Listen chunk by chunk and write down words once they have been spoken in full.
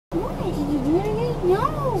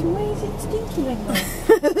is it stinky like that?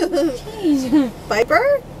 Jeez.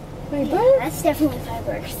 Viper? Viper? Yeah, that's definitely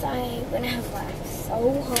Viper, because I'm going to have laughed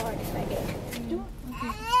so hard if I did.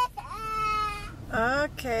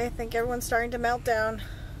 Okay, I think everyone's starting to melt down.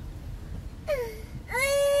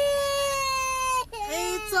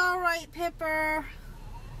 It's alright, Pipper.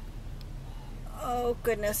 Oh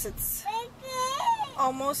goodness, it's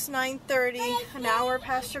almost 9:30, an hour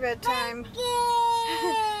past your bedtime.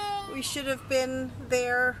 We should have been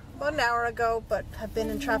there about an hour ago, but have been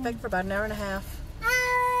in traffic for about an hour and a half.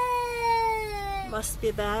 Must be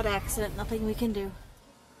a bad accident, nothing we can do.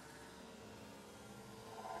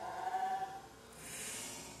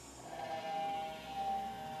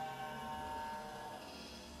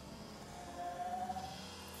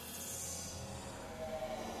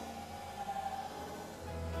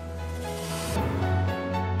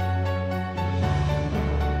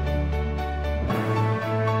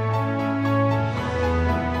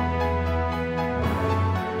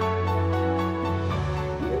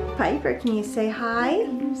 Piper, can you say hi?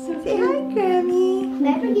 Say hi, Grammy.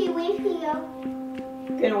 Piper, can you wave, can you go?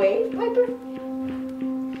 Gonna wave, Piper?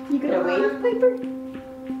 You gonna wave, Piper?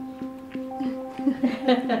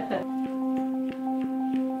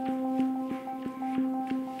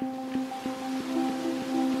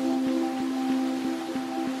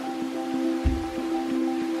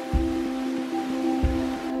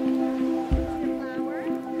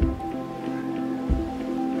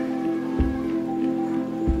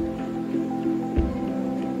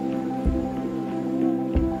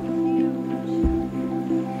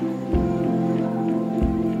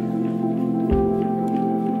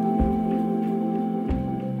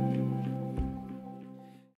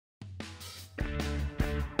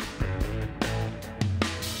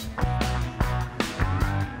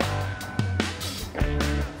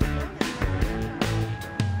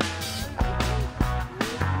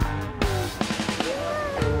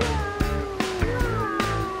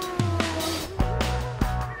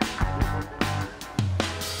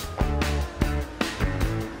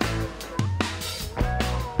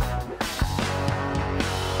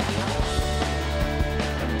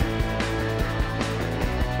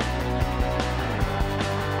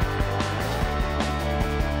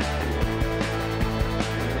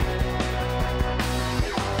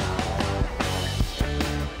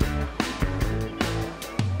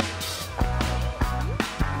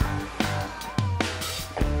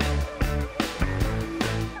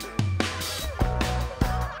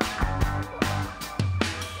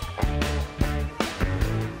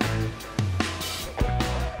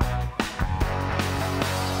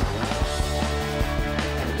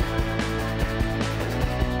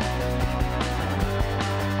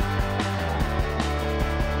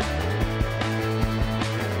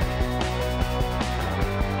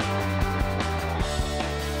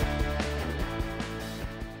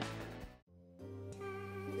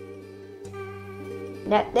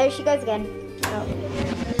 No, there she goes again. Oh. Alright,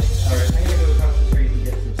 I'm gonna go across the street and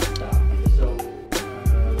get some stuff. So,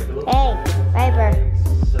 like a little Hey, Viper.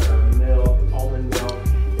 milk, almond milk.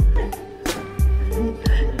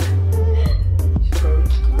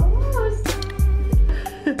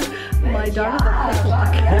 My daughter's a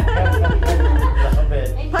picklock. Love it.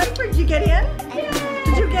 Piper, did you get in?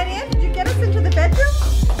 Did you get in? Did you get us into the bedroom?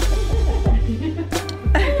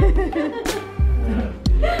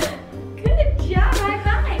 Good job, high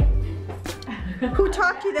five. Who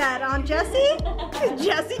taught you that? Aunt Jessie? Did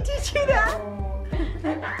Jessie teach you that?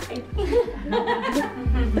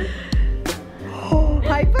 Oh,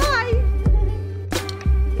 high five!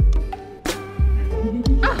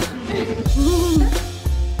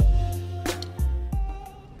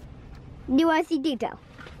 Do you want to see Dito?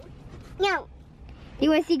 No. Do you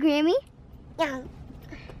want to see Grammy? No.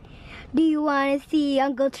 Do you want to see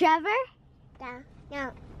Uncle Trevor? No.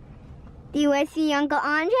 No. Do you want to see Uncle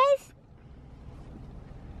Andres?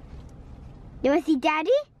 Do you want to see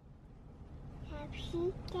Daddy?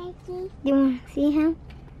 Happy Daddy. Do you want to see him?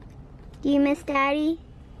 Do you miss Daddy?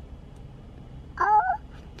 Oh,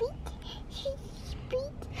 sweet.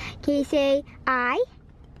 Can you say I?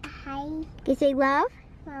 Hi. Can you say love?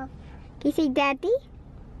 Love. Can you say Daddy?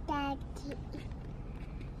 Daddy.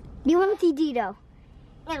 Do you want to see Dito?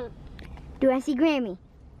 No. Do you want to see Grammy?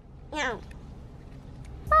 No.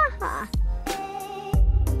 Haha.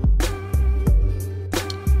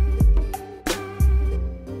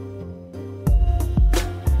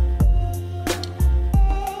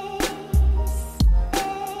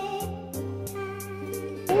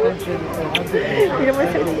 You don't want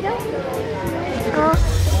to sit with Dito? Oh,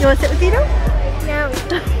 you want to sit with Dito? No.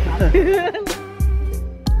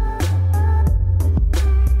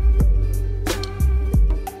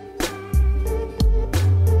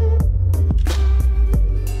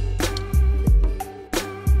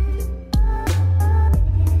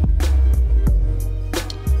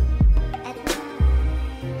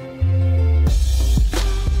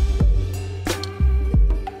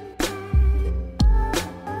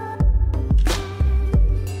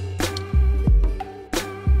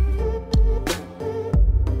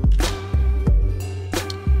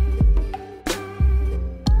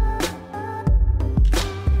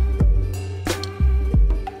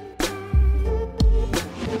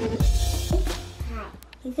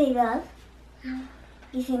 say love?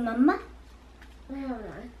 You say mama?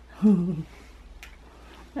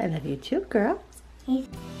 I love you too, girl. He's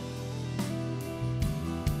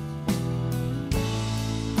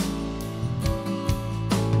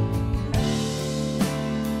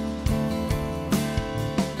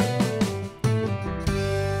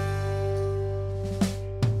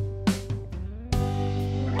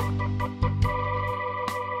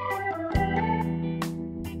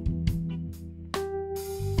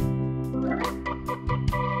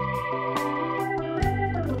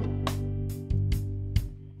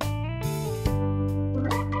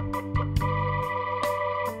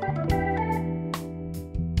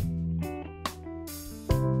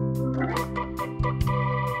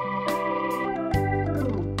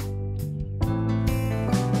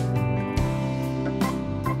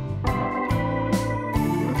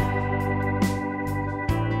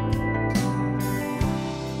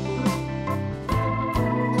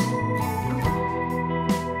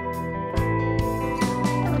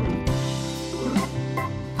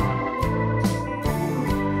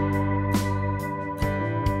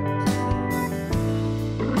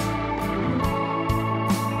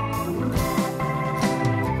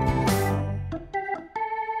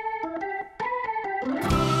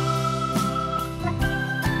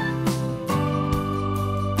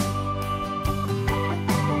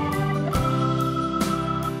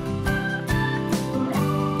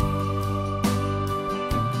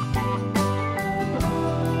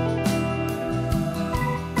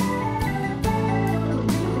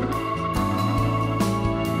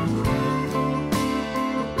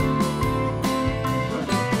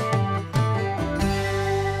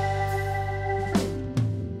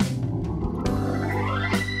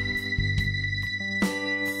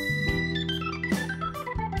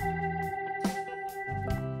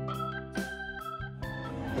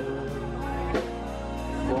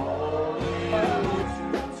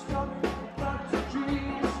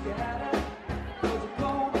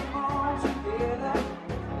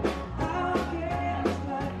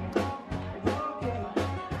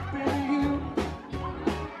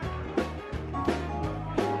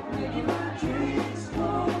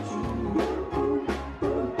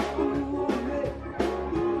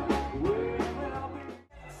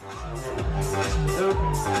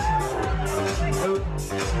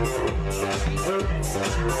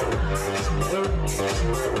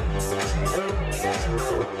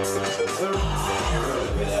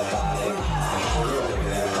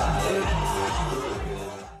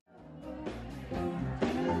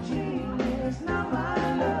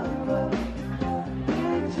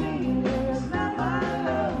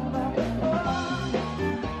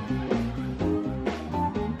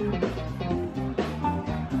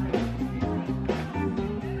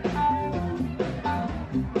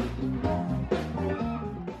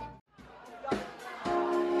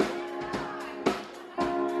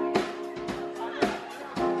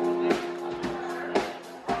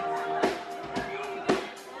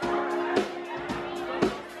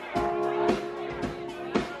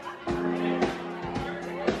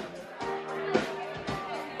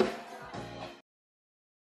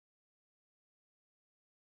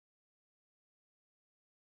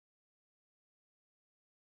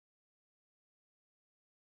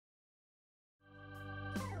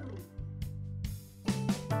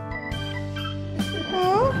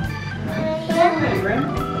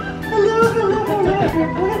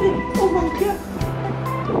Oh my God.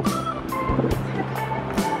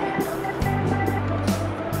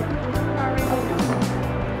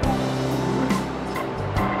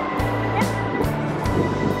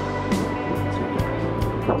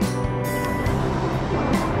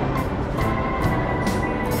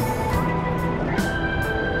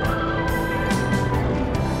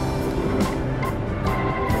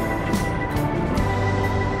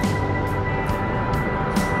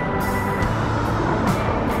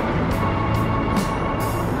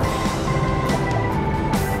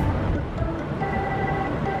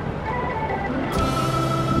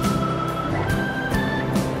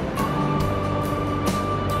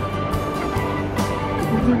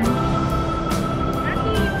 Mm-hmm.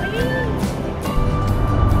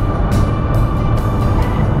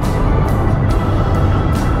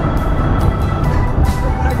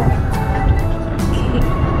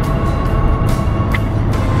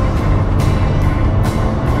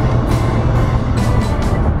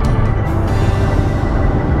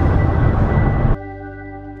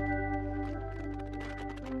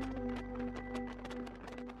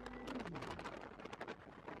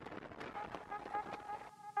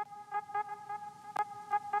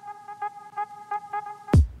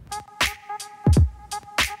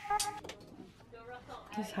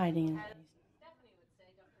 hiding.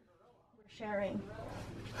 We're sharing.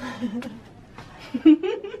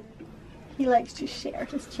 He likes to share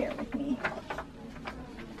his chair with me.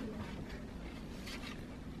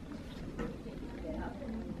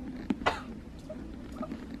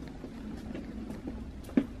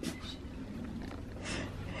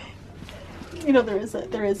 You know, there is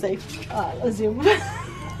a Zoom.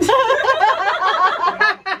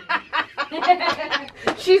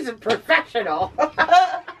 She's a professional.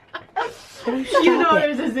 You know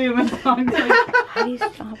there's a Zoom in songs. How do you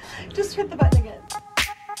stop? Just hit the button again.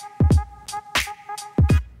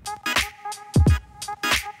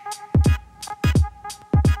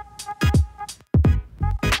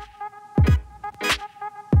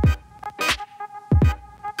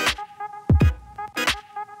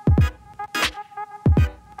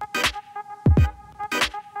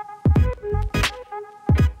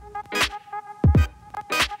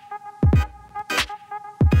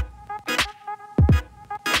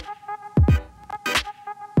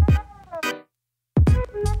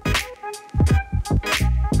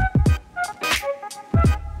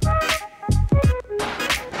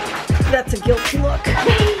 That's a guilty look.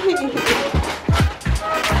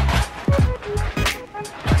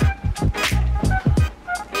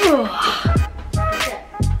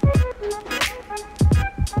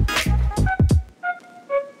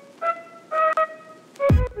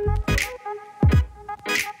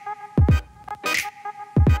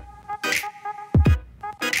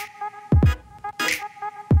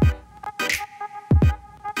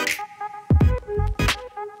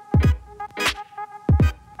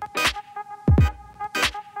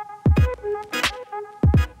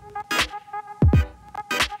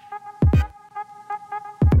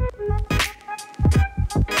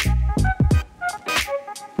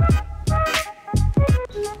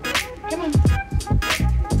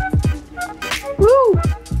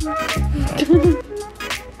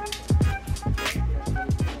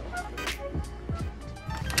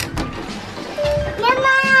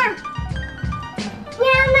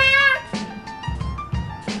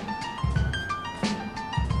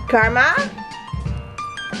 Karma?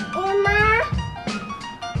 Emma.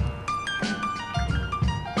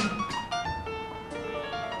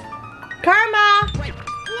 Karma!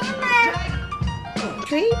 Emma.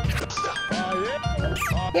 Treat?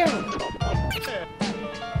 Here.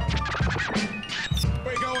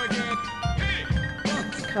 We go again.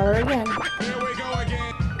 Color again. Here we go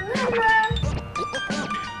again.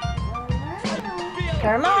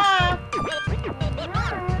 Karma!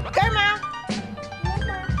 Karma!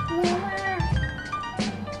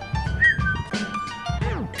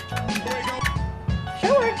 Here we go.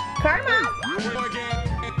 Show her. Karma! Here we go again.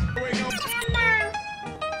 Here we go.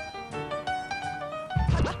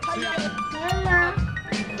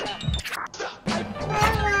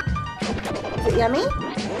 Is it yummy?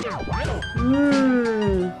 Mmm.